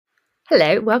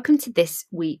Hello, welcome to this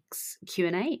week's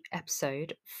Q&A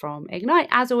episode from Ignite.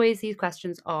 As always, these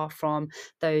questions are from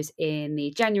those in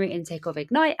the January intake of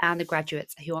Ignite and the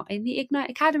graduates who are in the Ignite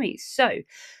Academy. So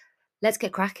let's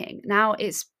get cracking. Now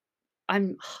I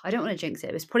don't want to jinx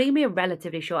it. It's probably gonna be a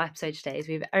relatively short episode today, as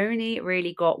we've only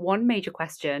really got one major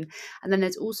question, and then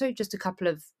there's also just a couple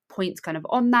of points kind of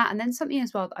on that, and then something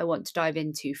as well that I want to dive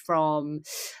into from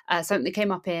something that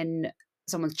came up in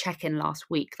someone's check-in last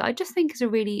week that I just think is a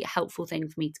really helpful thing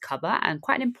for me to cover and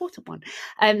quite an important one.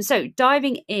 So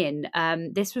diving in,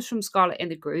 this was from Scarlett in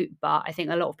the group, but I think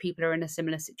a lot of people are in a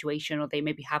similar situation, or they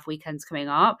maybe have weekends coming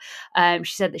up.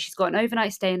 She said that she's got an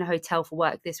overnight stay in a hotel for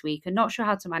work this week and not sure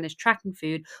how to manage tracking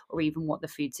food or even what the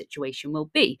food situation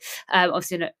will be.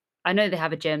 Obviously, I know they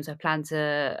have a gym, so I plan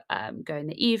to go in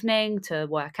the evening to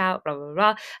work out, blah, blah,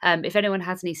 blah. If anyone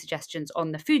has any suggestions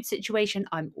on the food situation,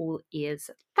 I'm all ears.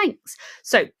 Thanks.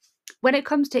 So, when it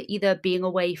comes to either being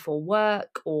away for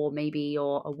work or maybe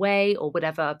you're away or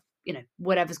whatever,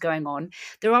 whatever's going on,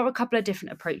 there are a couple of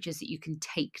different approaches that you can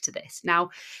take to this. Now,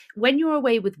 when you're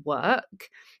away with work,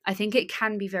 I think it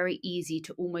can be very easy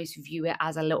to almost view it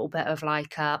as a little bit of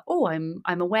like, I'm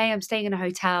away, I'm staying in a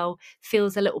hotel,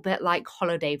 feels a little bit like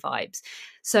holiday vibes.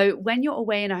 So when you're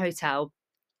away in a hotel,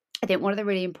 I think one of the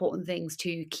really important things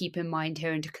to keep in mind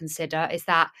here and to consider is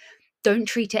that don't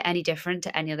treat it any different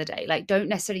to any other day. Like, don't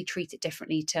necessarily treat it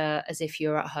differently to as if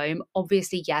you're at home.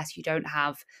 Obviously, yes, you don't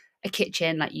have a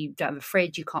kitchen, like you don't have a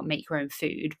fridge, you can't make your own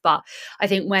food. But I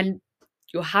think when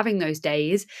you're having those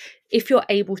days, if you're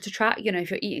able to track,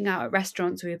 if you're eating out at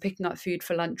restaurants or you're picking up food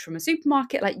for lunch from a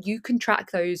supermarket, like you can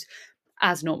track those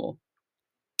as normal.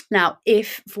 Now,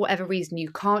 if for whatever reason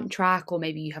you can't track, or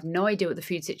maybe you have no idea what the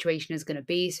food situation is going to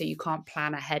be, so you can't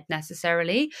plan ahead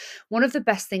necessarily, one of the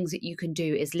best things that you can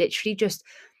do is literally just,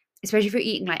 especially if you're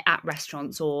eating like at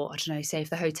restaurants, or I don't know, say if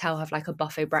the hotel have like a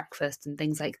buffet breakfast and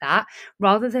things like that,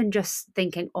 rather than just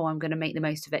thinking, oh, I'm going to make the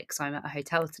most of it because I'm at a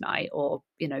hotel tonight, or,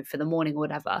 for the morning or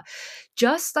whatever,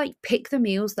 just like pick the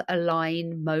meals that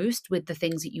align most with the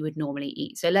things that you would normally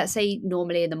eat. So let's say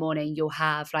normally in the morning you'll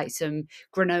have like some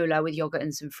granola with yogurt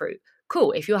and some fruit.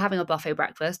 Cool. If you're having a buffet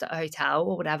breakfast at a hotel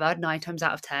or whatever, 9 times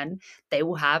out of 10, they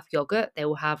will have yogurt, they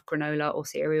will have granola or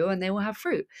cereal, and they will have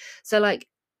fruit. So, like,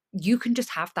 you can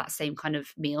just have that same kind of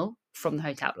meal from the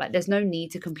hotel. Like, there's no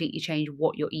need to completely change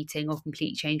what you're eating or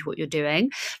completely change what you're doing.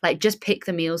 Like, just pick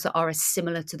the meals that are as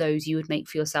similar to those you would make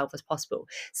for yourself as possible.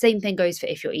 Same thing goes for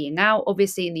if you're eating out.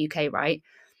 Obviously, in the UK, right?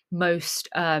 Most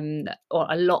or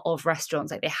a lot of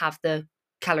restaurants, like, they have the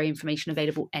calorie information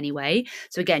available anyway.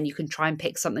 So again, you can try and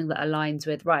pick something that aligns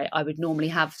with, right, I would normally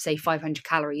have, say, 500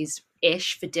 calories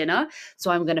ish for dinner, so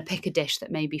I'm going to pick a dish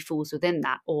that maybe falls within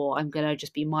that, or I'm going to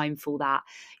just be mindful that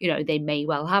they may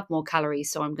well have more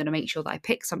calories, so I'm going to make sure that I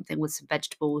pick something with some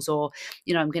vegetables, or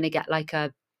I'm going to get like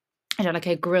a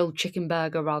grilled chicken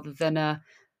burger rather than a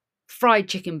fried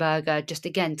chicken burger, just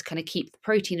again to kind of keep the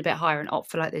protein a bit higher and opt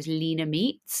for like those leaner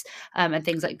meats, and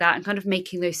things like that, and kind of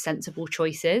making those sensible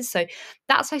choices. So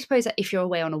that's, I suppose, that if you're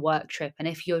away on a work trip, and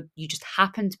if you just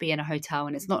happen to be in a hotel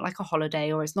and it's not like a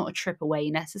holiday or it's not a trip away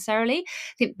necessarily,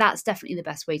 I think that's definitely the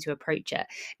best way to approach it.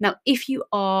 Now, if you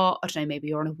are, I don't know, maybe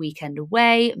you're on a weekend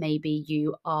away, maybe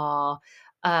you are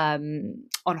on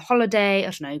holiday, I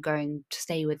don't know, going to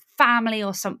stay with family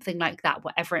or something like that,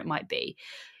 whatever it might be,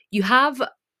 you have,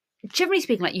 generally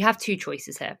speaking, like, you have two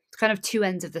choices here. It's kind of two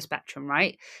ends of the spectrum,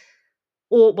 right?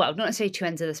 Or, well, not necessarily two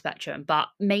ends of the spectrum, but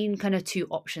main kind of two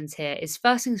options here is,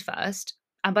 first things first.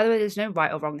 And by the way, there's no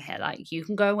right or wrong here. Like, you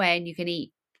can go away and you can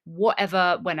eat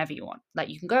whatever, whenever you want. Like,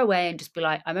 you can go away and just be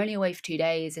like, I'm only away for 2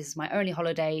 days. This is my only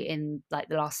holiday in like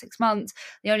the last 6 months.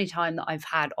 The only time that I've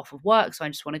had off of work. So I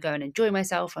just want to go and enjoy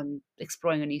myself. I'm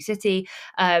exploring a new city.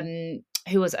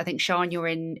 Who was, I think, Sean, you're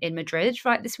in Madrid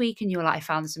right this week, and you're like, I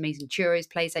found this amazing churros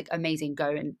place. Like, amazing,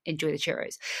 go and enjoy the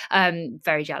churros.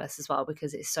 Very jealous as well,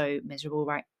 because it's so miserable,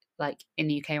 right? Like in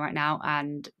the UK right now,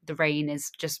 and the rain is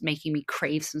just making me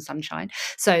crave some sunshine.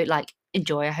 So, like,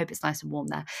 enjoy. I hope it's nice and warm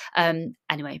there.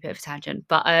 Anyway, a bit of a tangent,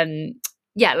 but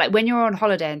yeah, like when you're on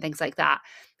holiday and things like that,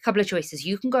 a couple of choices.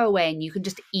 You can go away and you can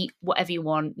just eat whatever you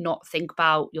want, not think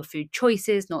about your food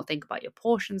choices, not think about your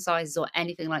portion sizes or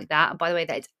anything like that. And by the way,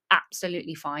 that is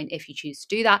absolutely fine if you choose to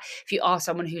do that. If you are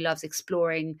someone who loves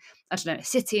exploring, I don't know, a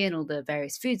city and all the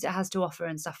various foods it has to offer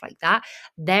and stuff like that,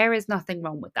 there is nothing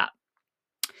wrong with that.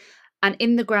 And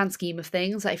in the grand scheme of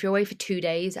things, like if you're away for 2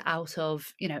 days out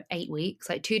of, 8 weeks,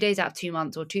 like 2 days out of 2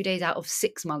 months or 2 days out of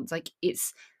 6 months, like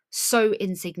it's so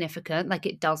insignificant, like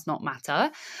it does not matter.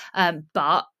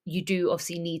 But you do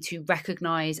obviously need to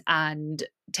recognize and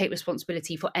take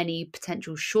responsibility for any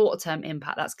potential short-term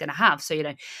impact that's going to have. So,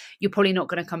 you're probably not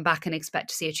going to come back and expect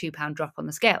to see a 2 pound drop on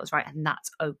the scales, right? And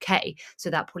that's okay. So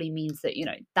that probably means that,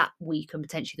 that week and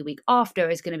potentially the week after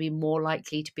is going to be more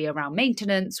likely to be around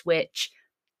maintenance, which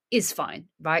is fine,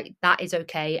 right? That is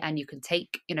okay. And you can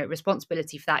take,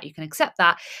 responsibility for that. You can accept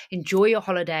that, enjoy your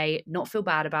holiday, not feel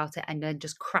bad about it, and then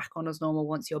just crack on as normal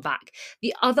once you're back.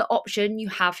 The other option you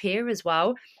have here as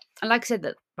well, and like I said,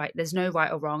 that right, there's no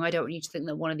right or wrong. I don't want you to think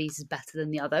that one of these is better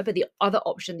than the other, but the other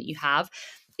option that you have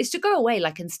is to go away,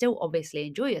 like, and still obviously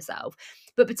enjoy yourself,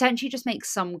 but potentially just make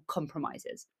some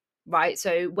compromises. Right.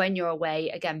 So when you're away,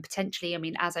 again, potentially, I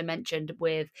mean, as I mentioned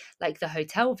with like the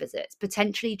hotel visits,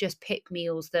 potentially just pick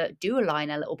meals that do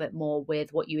align a little bit more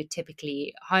with what you would typically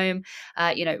eat at home,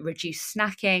 reduce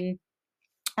snacking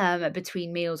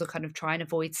between meals, or kind of try and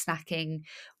avoid snacking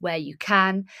where you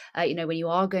can. When you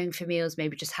are going for meals,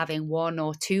 maybe just having 1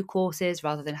 or 2 courses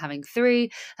rather than having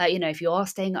three. If you are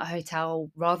staying at a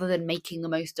hotel, rather than making the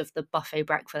most of the buffet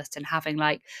breakfast and having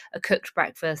like a cooked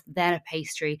breakfast, then a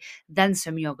pastry, then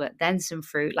some yogurt, then some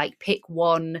fruit, like pick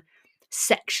one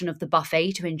section of the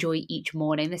buffet to enjoy each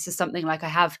morning. This is something like I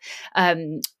have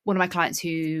one of my clients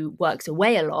who works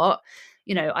away a lot.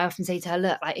 I often say to her,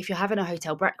 look, like if you're having a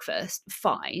hotel breakfast,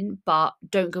 fine, but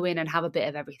don't go in and have a bit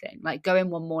of everything. Like go in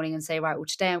one morning and say, right, well,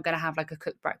 today I'm going to have like a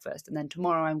cooked breakfast. And then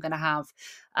tomorrow I'm going to have,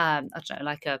 I don't know,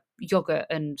 like a yogurt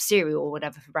and cereal or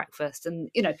whatever for breakfast. And,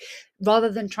 rather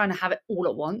than trying to have it all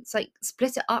at once, like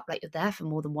split it up, like you're there for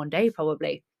more than one day,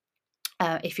 probably.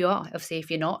 If you are, obviously,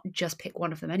 if you're not, just pick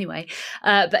one of them anyway.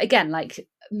 But again, like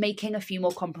making a few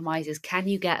more compromises. Can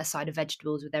you get a side of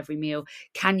vegetables with every meal?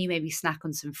 Can you maybe snack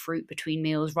on some fruit between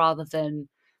meals rather than,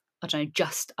 I don't know,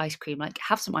 just ice cream? Like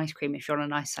have some ice cream if you're on a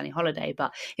nice sunny holiday,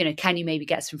 but can you maybe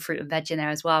get some fruit and veg in there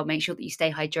as well? Make sure that you stay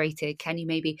hydrated. Can you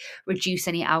maybe reduce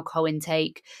any alcohol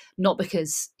intake? Not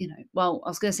because, well, I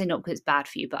was going to say not because it's bad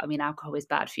for you, but I mean, alcohol is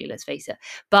bad for you, let's face it.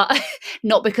 But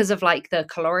not because of like the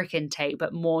caloric intake,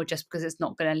 but more just because it's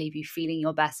not going to leave you feeling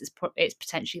your best. It's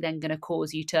potentially then going to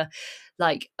cause you to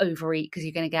like overeat because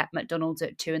you're going to get McDonald's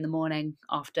at 2 a.m.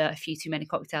 after a few too many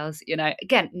cocktails.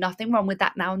 Again, nothing wrong with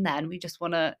that now and then. We just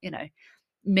want to,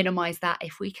 minimize that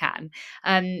if we can.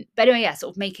 But anyway, yeah,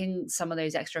 sort of making some of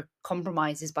those extra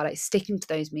compromises by like sticking to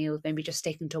those meals, maybe just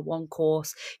sticking to one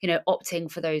course, opting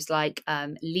for those like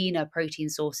leaner protein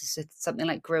sources, so something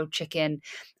like grilled chicken,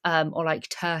 or like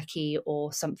turkey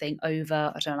or something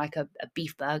over, I don't know, like a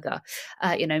beef burger,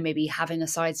 maybe having a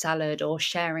side salad or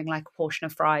sharing like a portion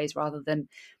of fries rather than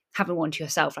having one to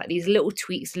yourself. Like these little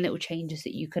tweaks and little changes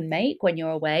that you can make when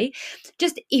you're away,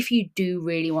 just if you do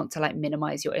really want to like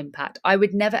minimize your impact. I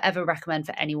would never ever recommend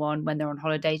for anyone when they're on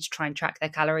holiday to try and track their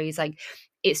calories. Like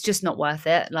it's just not worth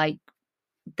it. Like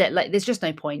there's just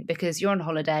no point, because you're on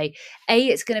holiday.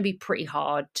 It's going to be pretty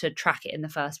hard to track it in the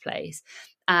first place,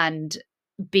 and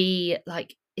B,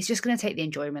 like it's just going to take the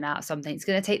enjoyment out of something. It's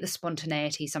going to take the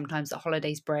spontaneity sometimes that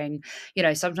holidays bring.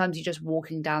 Sometimes you're just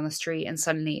walking down the street and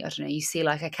suddenly, I don't know, you see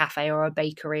like a cafe or a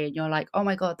bakery and you're like, oh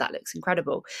my God, that looks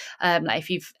incredible. Like if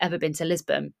you've ever been to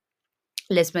Lisbon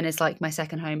is like my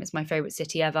second home. It's my favorite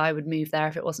city ever. I would move there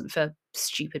if it wasn't for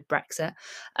stupid Brexit.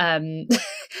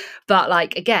 But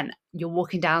like, again, you're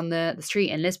walking down the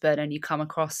street in Lisbon and you come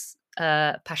across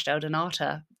pastel de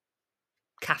nata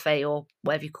cafe or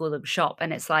whatever you call them shop,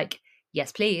 and it's like,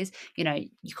 yes please,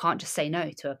 you can't just say no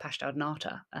to a pastel de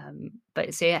nata.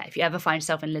 But so yeah, if you ever find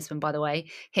yourself in Lisbon, by the way,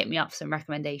 hit me up for some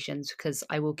recommendations, because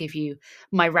I will give you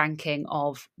my ranking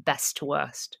of best to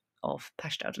worst of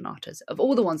pastel de natas of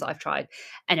all the ones that I've tried.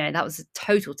 Anyway, that was a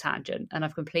total tangent and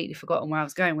I've completely forgotten where I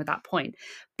was going with that point.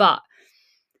 But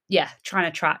yeah, trying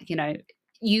to track,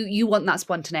 you want that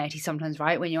spontaneity sometimes,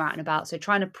 right, when you're out and about. So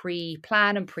trying to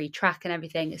pre-plan and pre-track and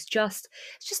everything, it's just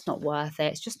not worth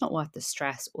it. It's just not worth the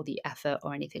stress or the effort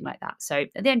or anything like that. So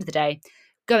at the end of the day,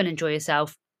 go and enjoy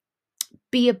yourself.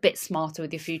 Be a bit smarter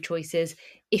with your food choices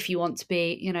if you want to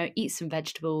be, eat some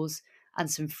vegetables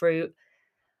and some fruit.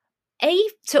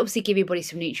 To obviously give your body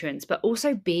some nutrients, but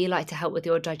also B, like to help with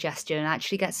your digestion and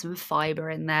actually get some fiber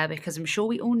in there, because I'm sure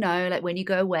we all know, like when you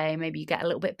go away, maybe you get a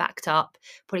little bit backed up,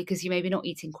 probably because you're maybe not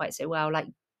eating quite so well. Like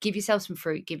give yourself some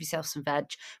fruit, give yourself some veg.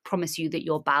 Promise you that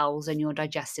your bowels and your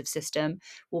digestive system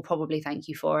will probably thank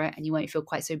you for it, and you won't feel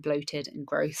quite so bloated and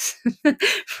gross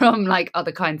from like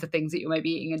other kinds of things that you might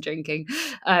be eating and drinking.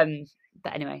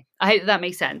 But anyway, I hope that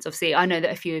makes sense. Obviously, I know that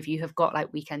a few of you have got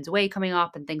like weekends away coming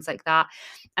up and things like that.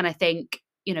 And I think,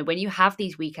 when you have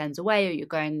these weekends away, or you're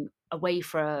going away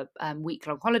for a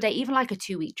week-long holiday, even like a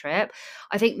 2-week trip,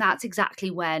 I think that's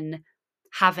exactly when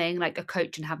having like a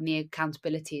coach and having the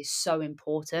accountability is so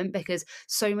important, because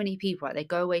so many people, right, they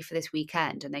go away for this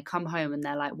weekend and they come home and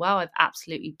they're like, well, I've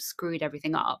absolutely screwed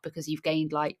everything up because you've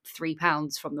gained like 3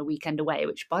 pounds from the weekend away,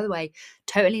 which, by the way,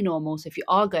 totally normal. So if you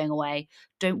are going away,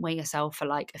 don't weigh yourself for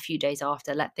like a few days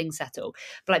after, let things settle.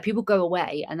 But like, people go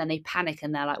away and then they panic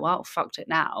and they're like, well, fucked it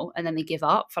now. And then they give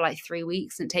up for like 3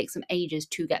 weeks, and it takes them ages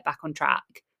to get back on track,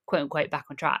 quote unquote, back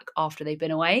on track after they've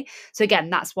been away. So again,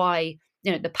 that's why,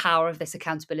 the power of this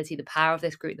accountability, the power of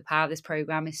this group, the power of this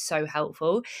program is so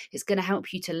helpful. It's going to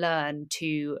help you to learn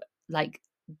to, like,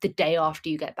 the day after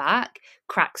you get back,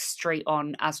 crack straight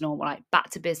on as normal, like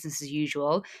back to business as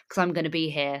usual, because I'm going to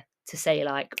be here to say,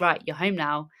 like, right, you're home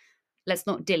now. Let's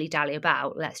not dilly-dally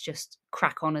about. Let's just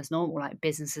crack on as normal, like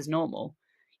business as normal,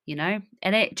 And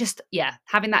it just,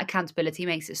 having that accountability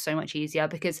makes it so much easier,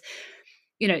 because,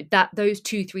 that those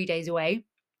 2-3 days away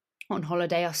on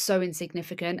holiday are so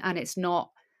insignificant, and it's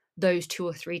not those 2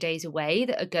 or 3 days away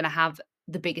that are going to have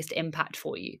the biggest impact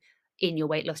for you in your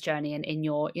weight loss journey and in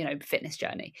your fitness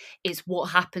journey. It's what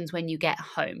happens when you get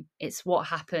home. It's what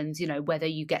happens, whether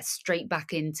you get straight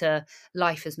back into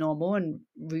life as normal and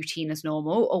routine as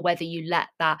normal, or whether you let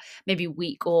that maybe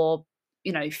week or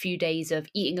few days of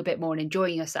eating a bit more and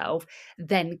enjoying yourself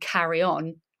then carry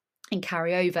on and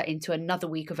carry over into another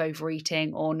week of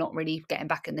overeating or not really getting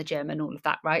back in the gym and all of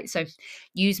that, right? So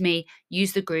use me,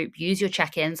 use the group, use your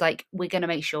check-ins. Like, we're going to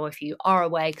make sure, if you are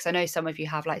away, because I know some of you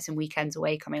have like some weekends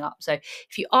away coming up. So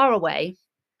if you are away,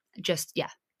 just,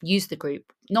 use the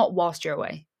group, not whilst you're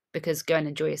away, because go and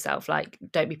enjoy yourself. Like,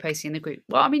 don't be posting in the group.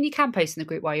 Well, I mean, you can post in the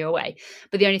group while you're away,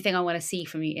 but the only thing I want to see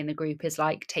from you in the group is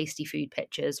like tasty food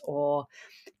pictures or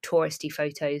touristy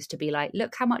photos to be like,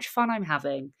 look how much fun I'm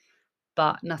having,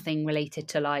 but nothing related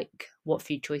to like, what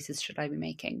food choices should I be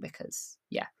making? Because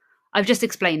I've just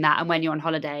explained that. And when you're on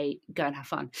holiday, go and have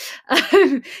fun.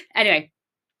 Anyway,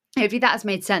 hopefully that has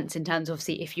made sense in terms of,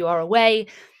 obviously, if you are away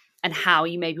and how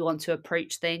you maybe want to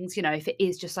approach things. If it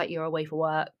is just like you're away for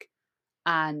work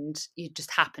and you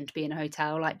just happen to be in a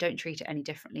hotel, like, don't treat it any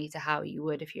differently to how you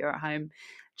would if you're at home.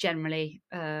 Generally,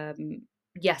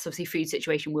 yes, obviously food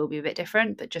situation will be a bit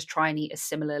different, but just try and eat as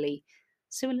similarly,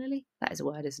 that is a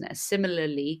word, isn't it? As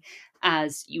similarly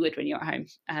as you would when you're at home.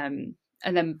 And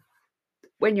then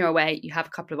when you're away, you have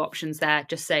a couple of options there.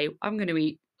 Just say, I'm going to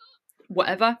eat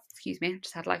whatever. Excuse me, I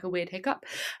just had like a weird hiccup.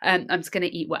 I'm just going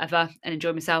to eat whatever and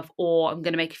enjoy myself, or I'm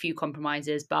going to make a few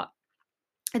compromises, but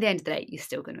at the end of the day, you're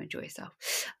still going to enjoy yourself.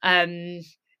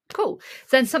 Cool.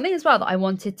 So then, something as well that I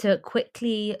wanted to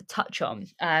quickly touch on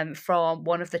from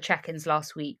one of the check-ins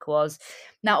last week was,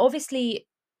 now obviously,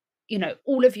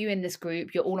 all of you in this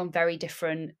group, you're all on very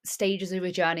different stages of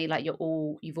your journey. Like, you've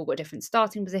all got different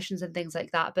starting positions and things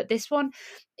like that. But this one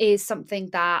is something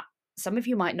that some of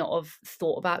you might not have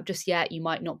thought about just yet. You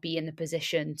might not be in the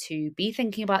position to be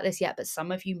thinking about this yet, but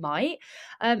some of you might.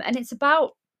 And it's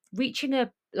about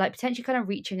potentially kind of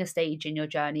reaching a stage in your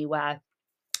journey where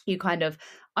you kind of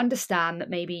understand that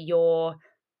maybe you're,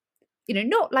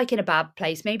 not like in a bad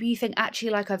place. Maybe you think,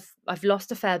 actually, like, I've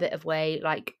lost a fair bit of weight.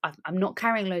 Like, I'm not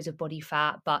carrying loads of body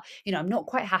fat, but, I'm not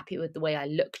quite happy with the way I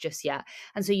look just yet.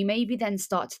 And so you maybe then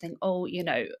start to think, oh,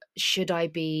 should I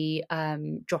be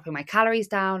dropping my calories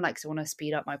down? Like, 'cause I want to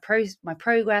speed up my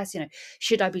progress.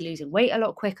 Should I be losing weight a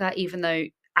lot quicker? Even though,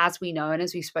 as we know, and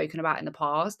as we've spoken about in the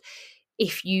past,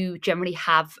 if you generally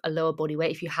have a lower body weight,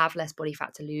 if you have less body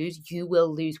fat to lose, you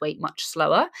will lose weight much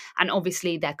slower. And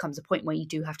obviously there comes a point where you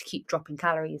do have to keep dropping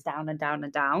calories down and down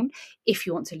and down if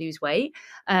you want to lose weight.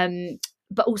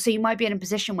 But also you might be in a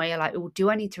position where you're like, oh, do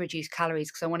I need to reduce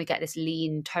calories because I want to get this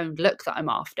lean toned look that I'm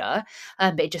after?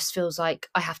 But it just feels like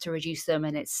I have to reduce them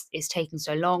and it's taking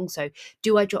so long. So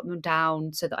do I drop them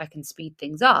down so that I can speed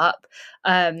things up?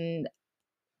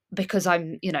 Because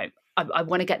I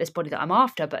want to get this body that I'm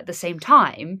after, but at the same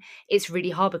time, it's really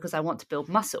hard because I want to build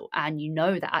muscle. And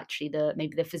that actually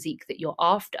maybe the physique that you're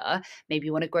after, maybe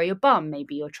you want to grow your bum,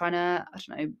 maybe you're trying to, I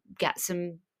don't know, get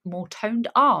some more toned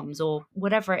arms or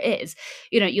whatever it is.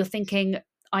 You're thinking,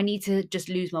 I need to just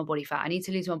lose my body fat. I need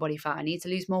to lose my body fat. I need to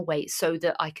lose more weight so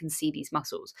that I can see these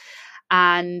muscles.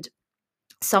 And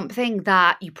something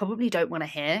that you probably don't want to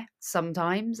hear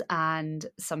sometimes, and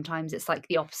sometimes it's like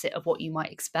the opposite of what you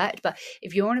might expect. But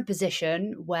if you're in a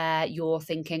position where you're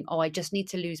thinking, oh, I just need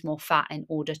to lose more fat in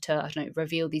order to, I don't know,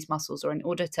 reveal these muscles, or in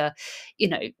order to,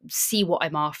 see what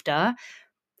I'm after,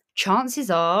 chances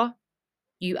are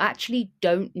you actually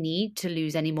don't need to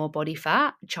lose any more body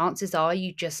fat. Chances are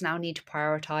you just now need to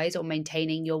prioritize on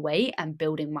maintaining your weight and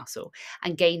building muscle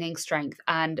and gaining strength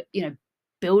and,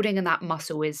 building in that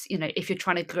muscle is, if you're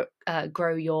trying to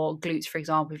grow your glutes, for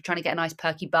example, if you're trying to get a nice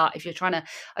perky butt, if you're trying to,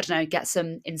 I don't know, get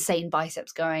some insane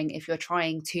biceps going, if you're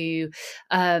trying to,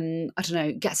 I don't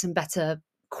know, get some better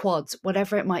quads,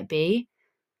 whatever it might be,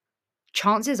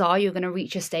 chances are you're going to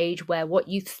reach a stage where what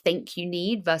you think you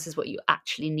need versus what you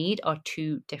actually need are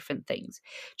two different things.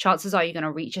 Chances are you're going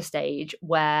to reach a stage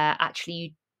where actually you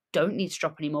don't need to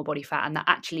drop any more body fat, and that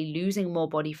actually losing more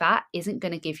body fat isn't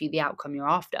going to give you the outcome you're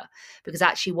after. Because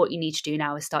actually what you need to do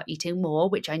now is start eating more,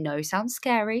 which I know sounds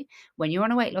scary. When you're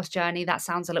on a weight loss journey, that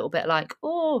sounds a little bit like,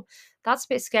 oh, that's a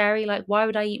bit scary. Like, why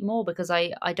would I eat more? Because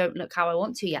I don't look how I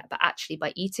want to yet. But actually,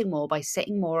 by eating more, by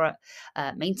sitting more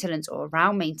at maintenance or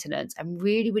around maintenance, and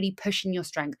really, really pushing your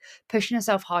strength, pushing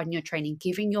yourself hard in your training,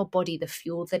 giving your body the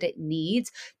fuel that it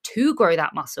needs to grow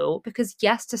that muscle. Because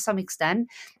yes, to some extent,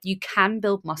 you can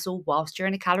build muscle whilst you're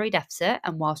in a calorie deficit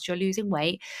and whilst you're losing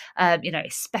weight,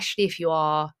 especially if you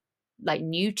are like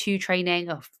new to training,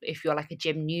 or if you're like a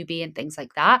gym newbie and things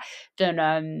like that,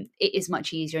 then it is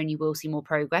much easier and you will see more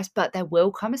progress. But there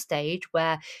will come a stage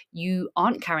where you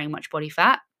aren't carrying much body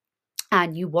fat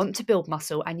and you want to build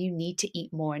muscle, and you need to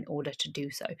eat more in order to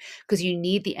do so, because you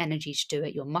need the energy to do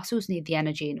it. Your muscles need the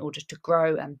energy in order to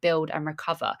grow and build and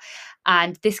recover.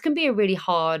 And this can be a really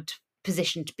hard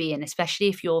position to be in, especially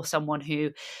if you're someone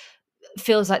who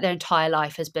feels like their entire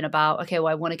life has been about, okay,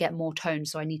 well, I want to get more tone,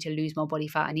 so I need to lose more body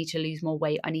fat, I need to lose more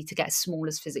weight, I need to get as small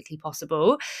as physically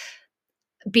possible.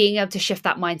 Being able to shift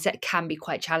that mindset can be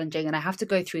quite challenging, and I have to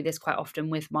go through this quite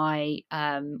often with my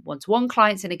one-to-one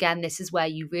clients. And again, this is where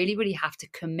you really, really have to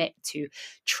commit to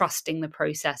trusting the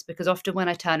process, because often when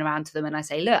I turn around to them and I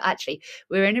say, look, actually,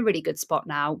 we're in a really good spot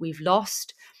now, we've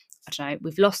lost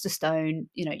a stone,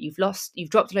 you've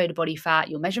dropped a load of body fat,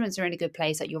 your measurements are in a good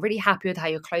place, like you're really happy with how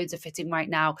your clothes are fitting right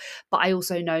now. But I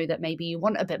also know that maybe you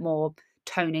want a bit more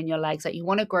tone in your legs, like you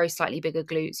want to grow slightly bigger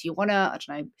glutes, you want to, I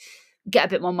don't know, get a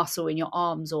bit more muscle in your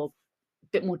arms, or a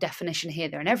bit more definition here,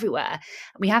 there, and everywhere.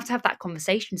 And we have to have that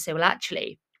conversation to say, well,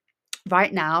 actually,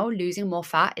 right now, losing more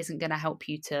fat isn't going to help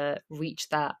you to reach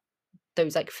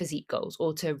those like physique goals,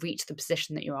 or to reach the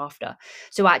position that you're after.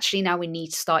 So actually now we need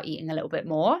to start eating a little bit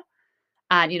more.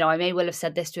 And, I may well have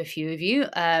said this to a few of you.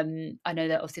 I know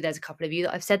that obviously there's a couple of you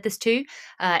that I've said this to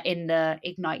in the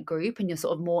Ignite group, and you're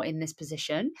sort of more in this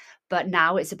position. But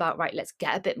now it's about, right, let's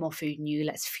get a bit more food in you.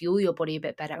 Let's fuel your body a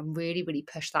bit better and really, really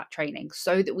push that training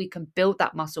so that we can build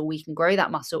that muscle. We can grow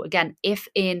that muscle. Again, if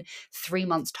in 3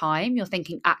 months' time, you're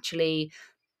thinking, actually,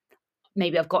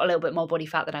 maybe I've got a little bit more body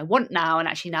fat than I want now. And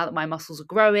actually, now that my muscles are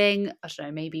growing, I don't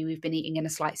know, maybe we've been eating in a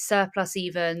slight surplus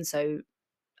even. So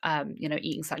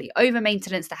eating slightly over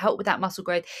maintenance to help with that muscle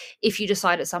growth. If you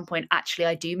decide at some point, actually,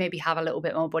 I do maybe have a little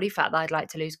bit more body fat that I'd like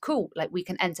to lose, cool, like we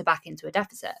can enter back into a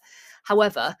deficit.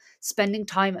 However, spending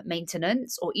time at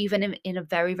maintenance, or even in a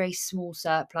very, very small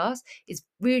surplus, is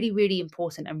really, really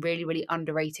important and really, really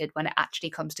underrated when it actually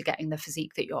comes to getting the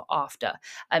physique that you're after,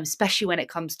 especially when it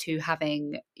comes to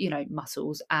having,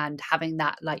 muscles and having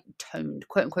that like toned,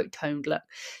 quote unquote, toned look.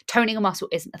 Toning a muscle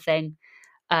isn't a thing.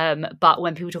 But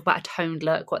when people talk about a toned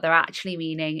look, what they're actually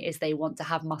meaning is they want to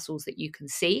have muscles that you can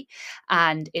see.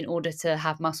 And in order to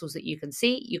have muscles that you can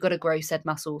see, you've got to grow said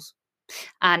muscles.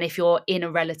 And if you're in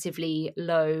a relatively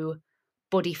low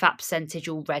body fat percentage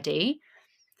already,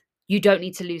 you don't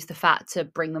need to lose the fat to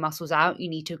bring the muscles out. You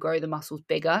need to grow the muscles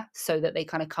bigger so that they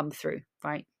kind of come through,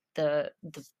 right? The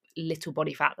little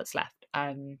body fat that's left.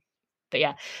 But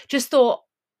yeah, just thought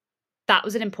that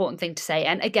was an important thing to say.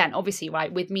 And again, obviously,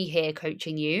 right, with me here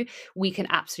coaching you, we can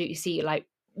absolutely see, like,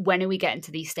 when are we getting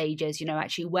to these stages?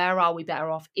 Actually, where are we better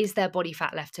off? Is there body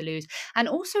fat left to lose? And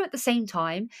also at the same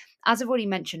time, as I've already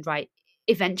mentioned, right,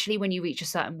 eventually when you reach a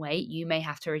certain weight, you may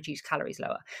have to reduce calories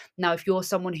lower. Now, if you're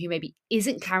someone who maybe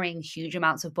isn't carrying huge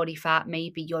amounts of body fat,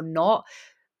 maybe you're not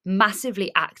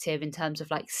massively active in terms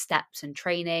of like steps and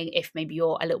training, if maybe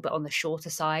you're a little bit on the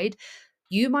shorter side,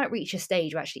 you might reach a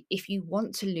stage where actually, if you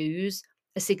want to lose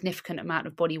a significant amount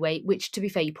of body weight, which to be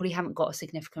fair, you probably haven't got a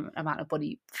significant amount of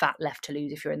body fat left to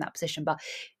lose if you're in that position, but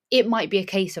it might be a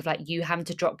case of like you having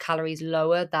to drop calories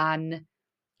lower than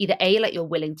either A, like you're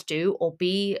willing to do, or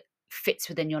B, fits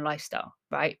within your lifestyle,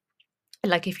 right?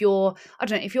 Like if you're, I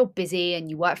don't know, if you're busy and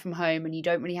you work from home and you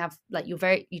don't really have like you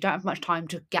don't have much time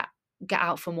to get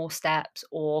out for more steps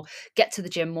or get to the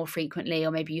gym more frequently, or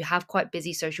maybe you have quite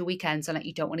busy social weekends and like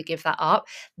you don't want to give that up,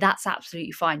 that's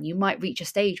absolutely fine. You might reach a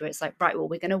stage where it's like, right, well,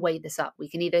 we're going to weigh this up. We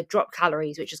can either drop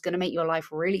calories, which is going to make your life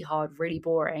really hard, really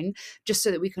boring, just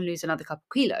so that we can lose another couple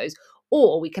of kilos,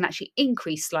 or we can actually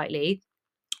increase slightly.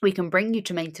 We can bring you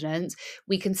to maintenance.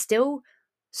 We can still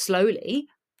slowly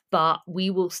but we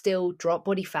will still drop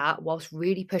body fat whilst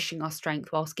really pushing our strength,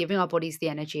 whilst giving our bodies the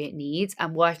energy it needs,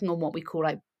 and working on what we call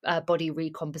like body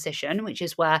recomposition, which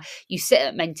is where you sit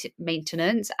at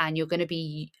maintenance and you're going to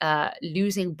be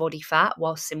losing body fat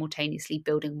while simultaneously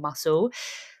building muscle.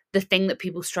 The thing that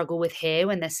people struggle with here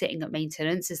when they're sitting at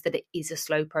maintenance is that it is a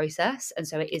slow process. And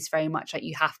so it is very much like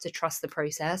you have to trust the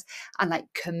process and like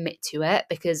commit to it,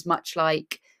 because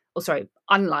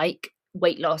unlike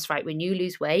weight loss, right? When you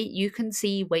lose weight, you can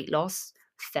see weight loss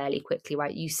fairly quickly,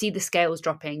 right? You see the scales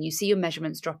dropping, you see your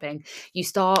measurements dropping, you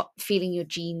start feeling your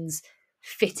jeans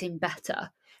fitting better.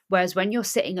 Whereas when you're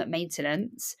sitting at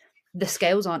maintenance, the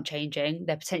scales aren't changing.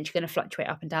 They're potentially going to fluctuate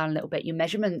up and down a little bit. Your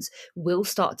measurements will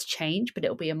start to change, but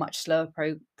it'll be a much slower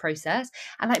process.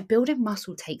 And like building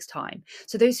muscle takes time.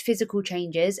 So those physical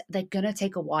changes, they're going to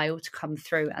take a while to come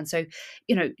through. And so,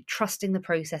 trusting the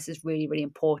process is really, really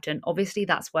important. Obviously,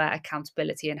 that's where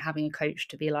accountability and having a coach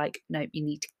to be like, no, you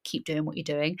need to keep doing what you're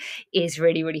doing is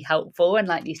really, really helpful. And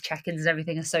like these check-ins and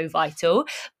everything are so vital.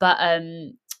 But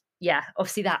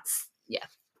obviously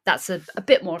that's a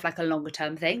bit more of like a longer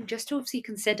term thing, just to obviously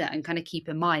consider and kind of keep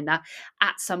in mind that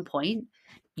at some point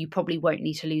you probably won't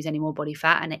need to lose any more body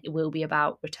fat, and it will be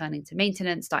about returning to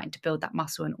maintenance, starting to build that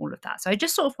muscle and all of that. So I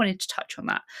just sort of wanted to touch on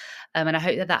that, and I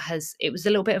hope it was a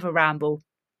little bit of a ramble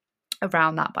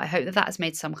around that, but I hope that has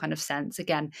made some kind of sense.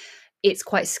 Again, it's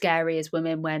quite scary as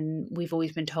women when we've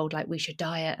always been told like we should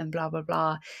diet and blah blah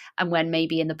blah, and when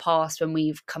maybe in the past when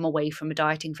we've come away from a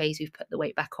dieting phase, we've put the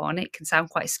weight back on, it can sound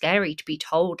quite scary to be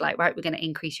told like, right, we're going to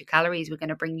increase your calories, we're going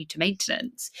to bring you to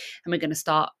maintenance, and we're going to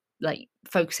start like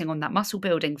focusing on that muscle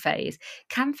building phase.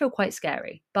 Can feel quite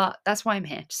scary, but that's why I'm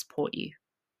here to support you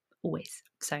always.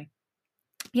 So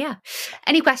yeah,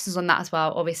 any questions on that as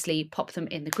well, obviously pop them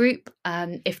in the group.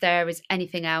 If there is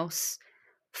anything else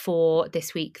for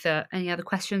this week, any other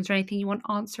questions or anything you want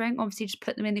answering, obviously just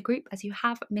put them in the group, as you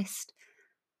have missed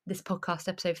this podcast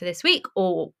episode for this week,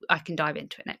 or I can dive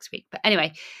into it next week. But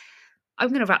anyway, I'm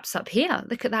going to wrap this up here.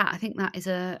 Look at that. I think that is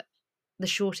the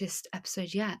shortest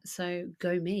episode yet, so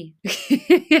go me. But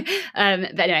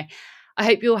anyway, I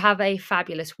hope you'll have a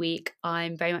fabulous week.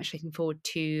 I'm very much looking forward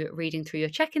to reading through your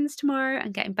check-ins tomorrow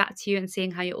and getting back to you and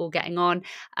seeing how you're all getting on.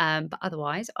 But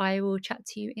otherwise, I will chat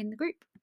to you in the group.